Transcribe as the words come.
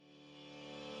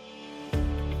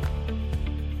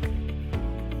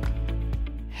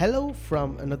Hello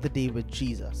from another day with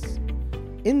Jesus.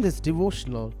 In this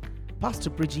devotional,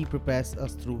 Pastor Priji prepares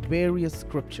us through various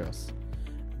scriptures.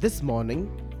 This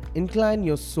morning, incline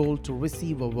your soul to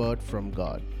receive a word from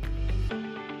God.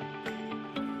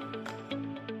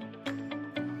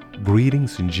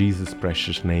 Greetings in Jesus'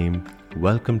 precious name.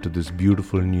 Welcome to this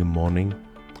beautiful new morning.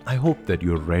 I hope that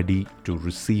you're ready to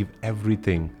receive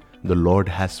everything the Lord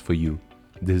has for you.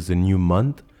 This is a new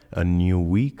month, a new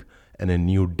week, and a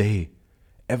new day.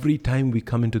 Every time we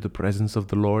come into the presence of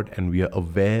the Lord and we are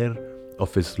aware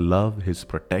of His love, His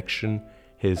protection,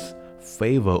 His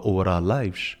favor over our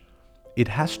lives, it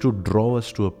has to draw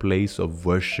us to a place of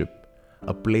worship,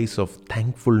 a place of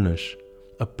thankfulness,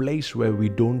 a place where we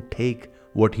don't take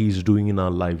what He's doing in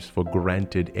our lives for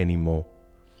granted anymore.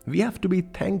 We have to be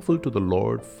thankful to the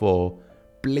Lord for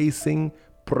placing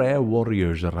prayer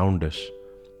warriors around us,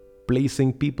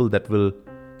 placing people that will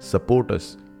support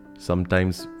us,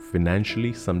 sometimes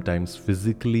financially, sometimes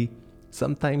physically,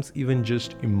 sometimes even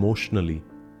just emotionally.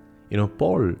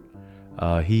 Paul,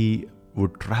 he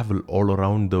would travel all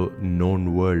around the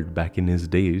known world back in his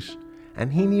days,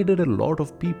 and he needed a lot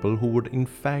of people who would in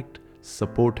fact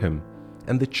support him.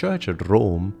 And the church at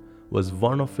Rome was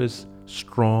one of his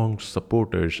strong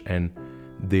supporters, and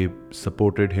they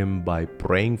supported him by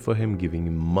praying for him, giving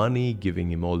him money, giving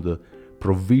him all the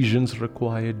provisions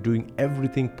required, doing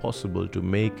everything possible to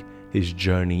make his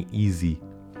journey easy.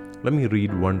 Let me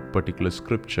read one particular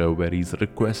scripture where he's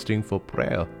requesting for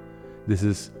prayer. This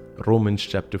is Romans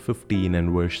chapter 15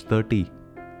 and verse 30.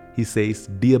 He says,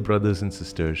 "Dear brothers and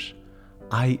sisters,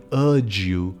 I urge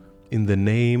you in the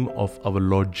name of our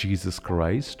Lord Jesus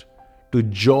Christ to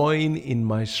join in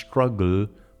my struggle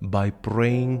by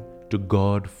praying to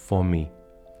God for me.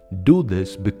 Do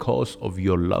this because of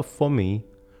your love for me,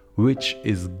 which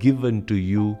is given to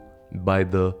you by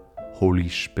the Holy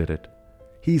Spirit."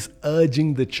 He's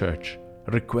urging the church,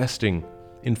 requesting,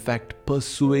 in fact,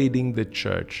 persuading the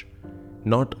church,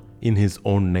 not in his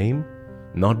own name,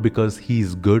 not because he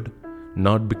is good,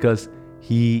 not because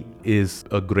he is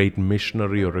a great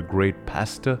missionary or a great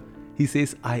pastor. He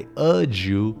says, "I urge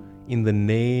you in the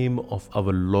name of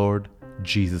our Lord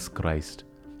Jesus Christ."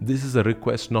 This is a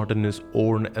request not in his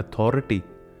own authority.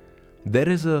 There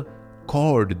is a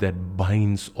cord that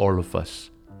binds all of us,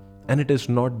 and it is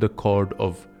not the cord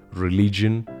of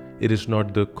religion, it is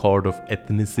not the cord of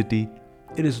ethnicity,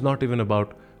 it is not even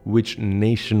about which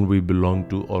nation we belong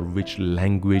to or which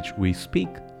language we speak.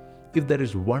 If there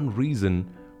is one reason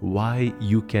why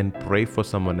you can pray for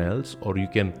someone else or you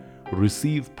can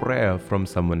receive prayer from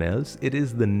someone else, it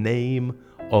is the name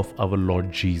of our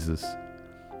Lord Jesus.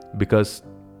 Because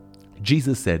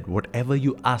Jesus said, "Whatever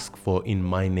you ask for in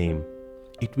my name,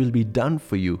 it will be done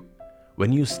for you."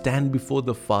 When you stand before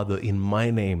the Father in my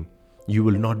name, you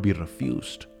will not be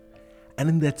refused. And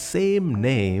in that same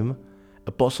name,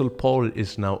 Apostle Paul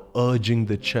is now urging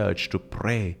the church to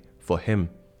pray for him.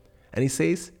 And he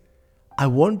says, "I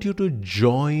want you to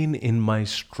join in my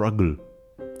struggle."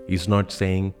 He's not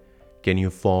saying, can you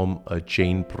form a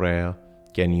chain prayer?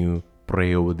 Can you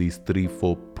pray over these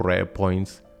 3-4 prayer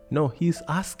points? No, he's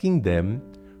asking them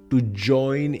to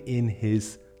join in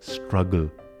his struggle.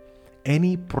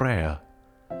 Any prayer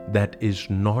that is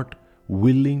not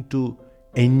willing to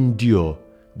endure,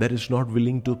 that is not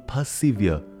willing to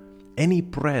persevere, any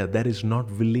prayer that is not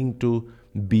willing to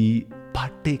be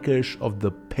partakers of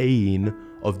the pain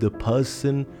of the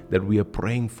person that we are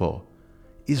praying for,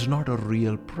 is not a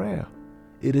real prayer.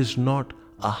 It is not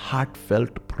a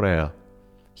heartfelt prayer.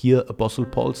 Here Apostle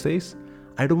Paul says,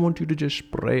 I don't want you to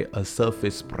just pray a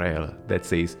surface prayer that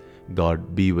says,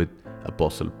 "God be with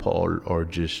Apostle Paul," or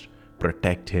just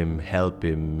protect him, help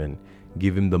him, and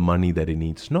give him the money that he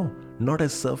needs. No, not a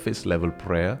surface level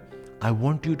prayer. I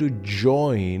want you to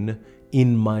join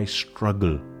in my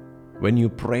struggle. When you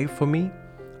pray for me,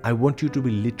 I want you to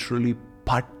be literally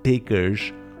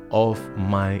partakers of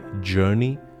my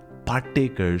journey,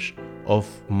 partakers of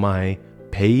my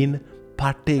pain,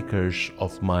 partakers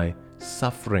of my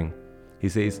suffering. He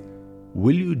says,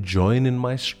 "Will you join in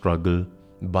my struggle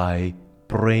by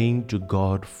praying to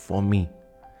God for me?"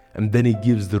 And then he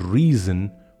gives the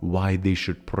reason why they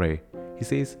should pray. He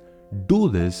says, "Do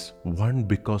this, one,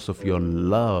 because of your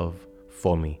love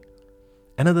for me."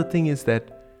 Another thing is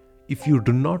that if you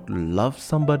do not love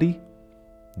somebody,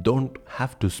 don't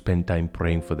have to spend time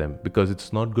praying for them, because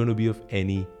it's not going to be of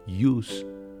any use.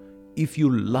 If you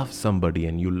love somebody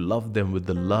and you love them with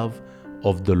the love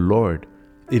of the Lord,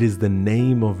 it is the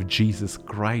name of Jesus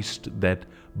Christ that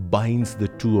binds the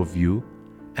two of you,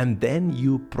 and then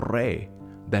you pray.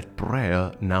 That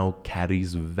prayer now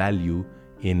carries value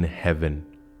in heaven.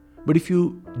 But if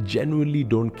you genuinely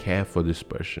don't care for this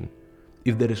person,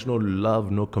 if there is no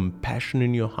love, no compassion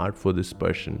in your heart for this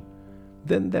person,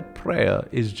 then that prayer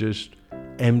is just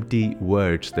empty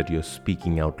words that you're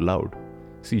speaking out loud.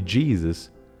 See, Jesus,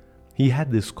 he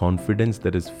had this confidence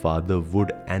that his Father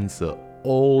would answer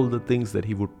all the things that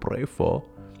he would pray for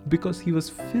because he was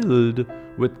filled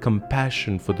with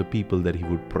compassion for the people that he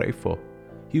would pray for.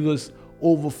 He was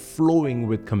overflowing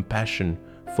with compassion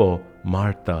for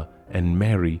Martha and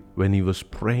Mary when he was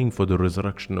praying for the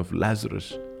resurrection of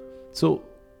Lazarus. So,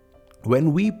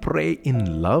 when we pray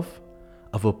in love,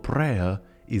 our prayer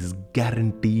is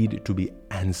guaranteed to be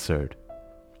answered.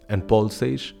 And Paul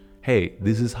says, hey,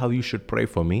 this is how you should pray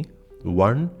for me.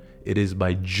 1, it is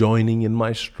by joining in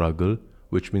my struggle,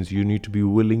 which means you need to be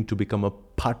willing to become a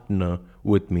partner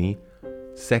with me.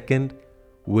 2nd,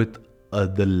 with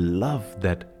the love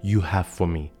that you have for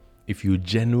me. If you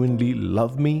genuinely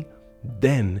love me,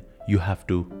 then you have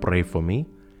to pray for me.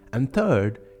 And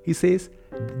 3rd, he says,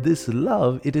 this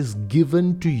love, it is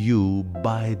given to you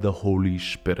by the Holy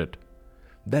Spirit.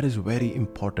 That is very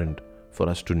important for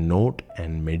us to note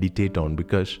and meditate on,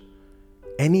 because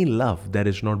any love that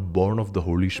is not born of the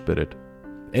Holy Spirit,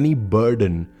 any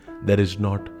burden that is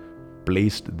not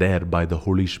placed there by the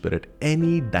Holy Spirit,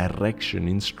 any direction,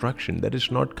 instruction that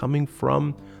is not coming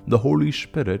from the Holy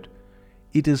Spirit,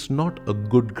 it is not a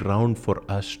good ground for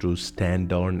us to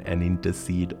stand on and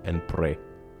intercede and pray.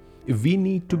 If we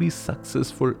need to be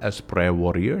successful as prayer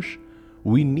warriors,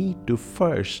 we need to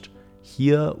first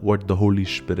hear what the Holy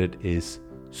Spirit is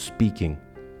speaking.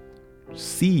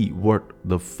 See what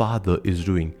the Father is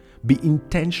doing. Be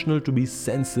intentional to be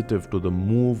sensitive to the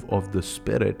move of the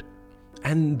Spirit,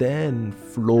 and then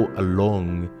flow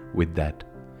along with that.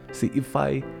 See, if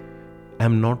I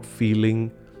am not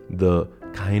feeling the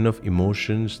kind of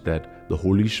emotions that the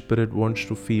Holy Spirit wants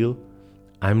to feel,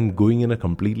 I'm going in a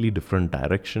completely different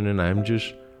direction and I'm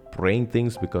just praying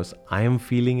things because I am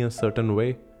feeling a certain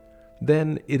way,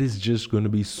 then it is just going to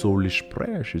be soulish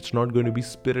prayers. It's not going to be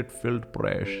spirit-filled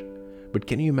prayers. But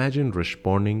can you imagine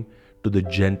responding to the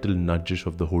gentle nudges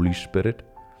of the Holy Spirit?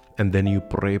 And then you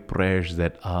pray prayers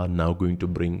that are now going to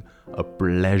bring a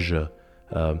pleasure,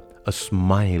 a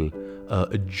smile,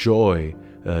 a joy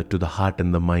to the heart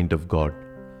and the mind of God.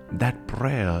 That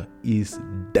prayer is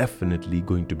definitely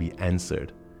going to be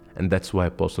answered. And that's why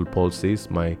Apostle Paul says,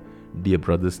 my dear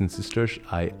brothers and sisters,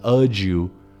 I urge you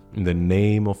in the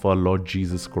name of our Lord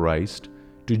Jesus Christ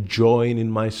to join in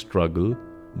my struggle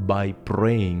by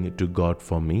praying to God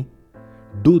for me.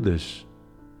 Do this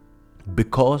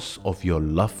because of your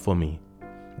love for me,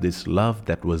 this love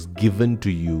that was given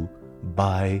to you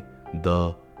by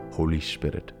the Holy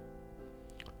Spirit.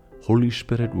 Holy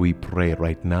Spirit, we pray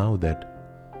right now that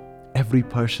every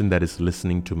person that is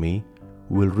listening to me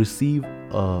will receive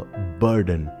a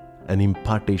burden, an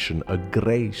impartation, a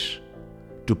grace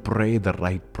to pray the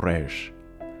right prayers,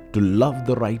 to love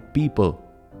the right people,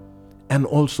 and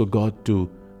also, God, to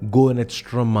go an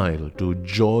extra mile, to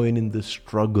join in the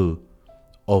struggle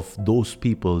of those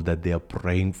people that they are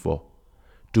praying for,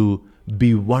 to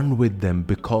be one with them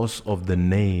because of the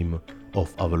name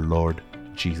of our Lord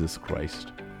Jesus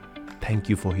Christ. Thank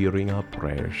you for hearing our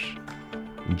prayers.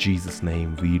 In Jesus'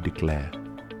 name we declare,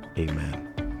 Amen.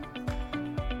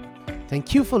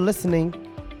 Thank you for listening.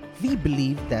 We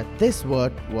believe that this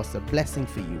word was a blessing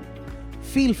for you.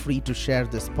 Feel free to share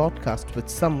this podcast with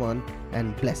someone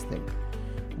and bless them.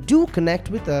 Do connect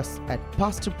with us at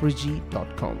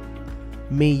pastorpriji.com.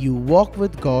 May you walk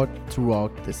with God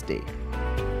throughout this day.